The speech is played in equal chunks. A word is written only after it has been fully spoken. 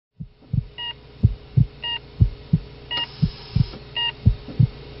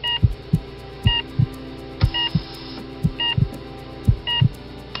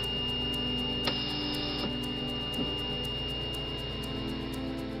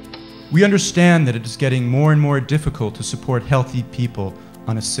We understand that it is getting more and more difficult to support healthy people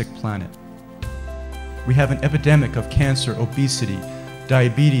on a sick planet. We have an epidemic of cancer, obesity,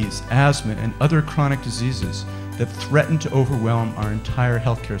 diabetes, asthma, and other chronic diseases that threaten to overwhelm our entire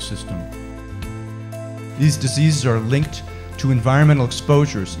healthcare system. These diseases are linked to environmental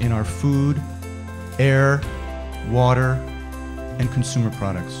exposures in our food, air, water, and consumer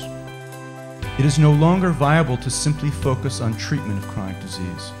products. It is no longer viable to simply focus on treatment of chronic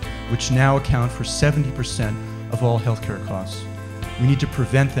disease, which now account for 70% of all healthcare costs. We need to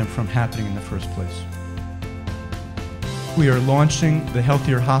prevent them from happening in the first place. We are launching the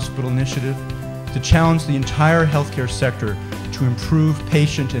Healthier Hospital Initiative to challenge the entire healthcare sector to improve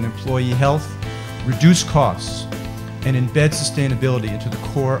patient and employee health, reduce costs, and embed sustainability into the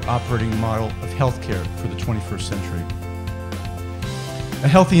core operating model of healthcare for the 21st century. A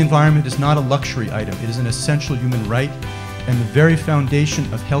healthy environment is not a luxury item. It is an essential human right and the very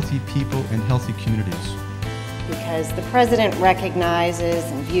foundation of healthy people and healthy communities. Because the President recognizes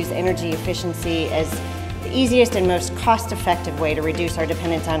and views energy efficiency as the easiest and most cost-effective way to reduce our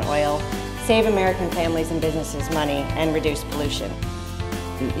dependence on oil, save American families and businesses money, and reduce pollution.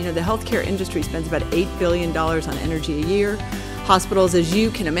 You know, the healthcare industry spends about $8 billion on energy a year. Hospitals, as you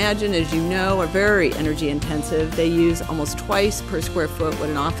can imagine, as you know, are very energy intensive. They use almost twice per square foot what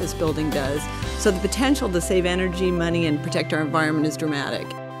an office building does. So the potential to save energy, money, and protect our environment is dramatic.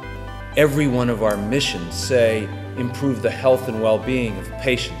 Every one of our missions say improve the health and well-being of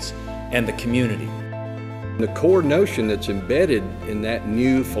patients and the community. The core notion that's embedded in that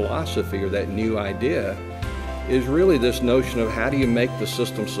new philosophy or that new idea is really this notion of how do you make the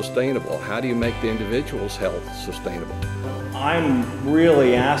system sustainable? How do you make the individual's health sustainable? I'm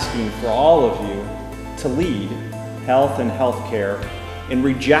really asking for all of you to lead health and healthcare in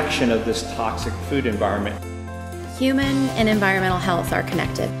rejection of this toxic food environment. Human and environmental health are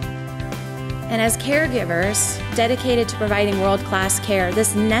connected. And as caregivers dedicated to providing world-class care,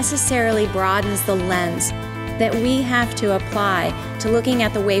 this necessarily broadens the lens that we have to apply to looking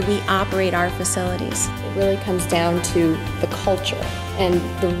at the way we operate our facilities. It really comes down to the culture, and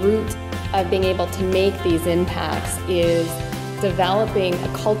the root of being able to make these impacts is developing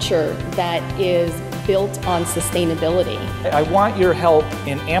a culture that is built on sustainability. I want your help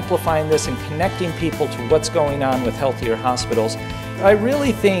in amplifying this and connecting people to what's going on with healthier hospitals. I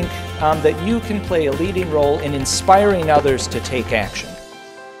really think that you can play a leading role in inspiring others to take action.